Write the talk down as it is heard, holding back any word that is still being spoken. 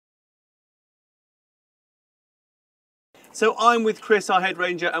So I'm with Chris, our head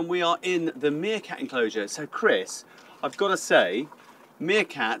ranger, and we are in the meerkat enclosure. So Chris, I've got to say,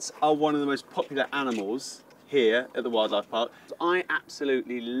 meerkats are one of the most popular animals here at the wildlife park. I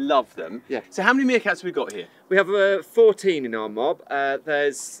absolutely love them. Yeah. So how many meerkats have we got here? We have 14 in our mob.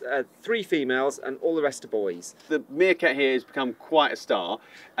 There's 3 females and all the rest are boys. The meerkat here has become quite a star,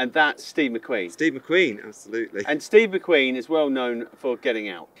 and that's Steve McQueen. Steve McQueen, absolutely. And Steve McQueen is well known for getting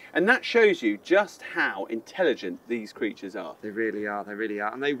out. And that shows you just how intelligent these creatures are. They really are, they really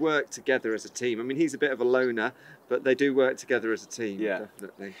are. And they work together as a team. I mean, he's a bit of a loner, but they do work together as a team, Yeah.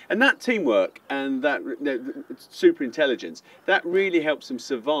 definitely. And that teamwork and that super intelligence, that really helps them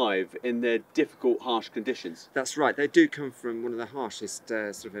survive in their difficult, harsh conditions. That's right, they do come from one of the harshest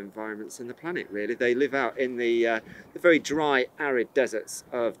sort of environments in the planet, really. They live out in the very dry, arid deserts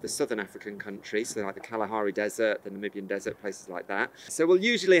of the southern African countries, so like the Kalahari Desert, the Namibian Desert, places like that. So we'll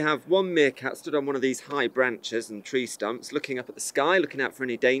usually have one meerkat stood on one of these high branches and tree stumps, looking up at the sky, looking out for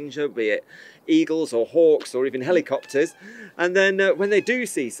any danger, be it eagles or hawks or even helicopters. And then when they do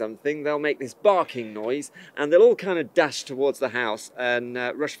see something, they'll make this barking noise and they'll all kind of dash towards the house and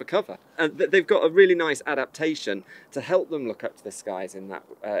rush for cover. And they've got a really nice adaptation to help them look up to the skies in that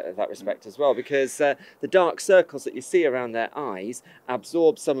respect as well, because the dark circles that you see around their eyes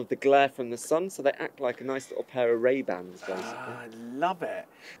absorb some of the glare from the sun, so they act like a nice little pair of Ray-Bans, basically. I love it.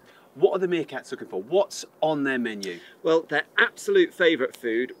 What are the meerkats looking for? What's on their menu? Well, their absolute favourite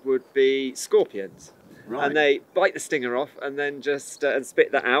food would be scorpions. Right. And they bite the stinger off and then just and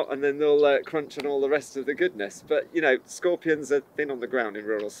spit that out, and then they'll crunch on all the rest of the goodness. But you know, scorpions are thin on the ground in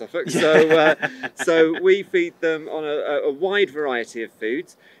rural Suffolk, so so we feed them on a wide variety of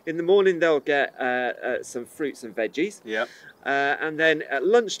foods. In the morning they'll get some fruits and veggies. Yep. And then at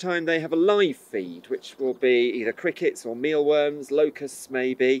lunchtime they have a live feed, which will be either crickets or mealworms, locusts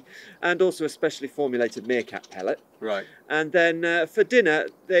maybe, and also a specially formulated meerkat pellet. Right. And then for dinner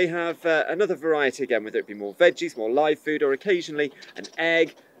they have another variety again, whether it be more veggies, more live food, or occasionally an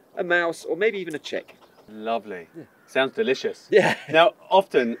egg, a mouse, or maybe even a chick. Lovely. Yeah. Sounds delicious. Yeah. Now,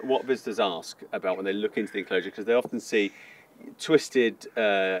 often what visitors ask about when they look into the enclosure, because they often see twisted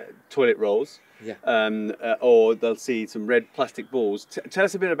toilet rolls, yeah. Or they'll see some red plastic balls. Tell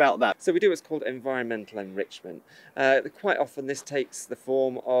us a bit about that. So we do what's called environmental enrichment. Quite often this takes the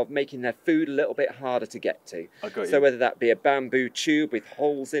form of making their food a little bit harder to get to. I got you. So whether that be a bamboo tube with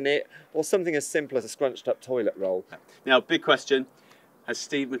holes in it, or something as simple as a scrunched up toilet roll. Now, big question, has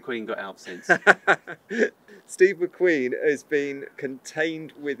Steve McQueen got out since? Steve McQueen has been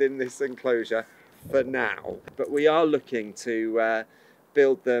contained within this enclosure for now, but we are looking to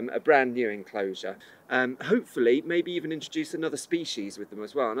build them a brand new enclosure. Hopefully maybe even introduce another species with them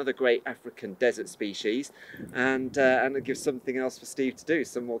as well, another great African desert species, and it gives something else for Steve to do,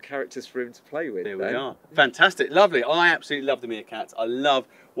 some more characters for him to play with. There we are. Fantastic, lovely. I absolutely love the meerkats. I love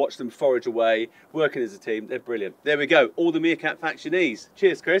watching them forage away, working as a team. They're brilliant. There we go, all the meerkat facts you need.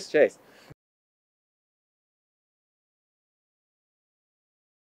 Cheers, Chris. Cheers.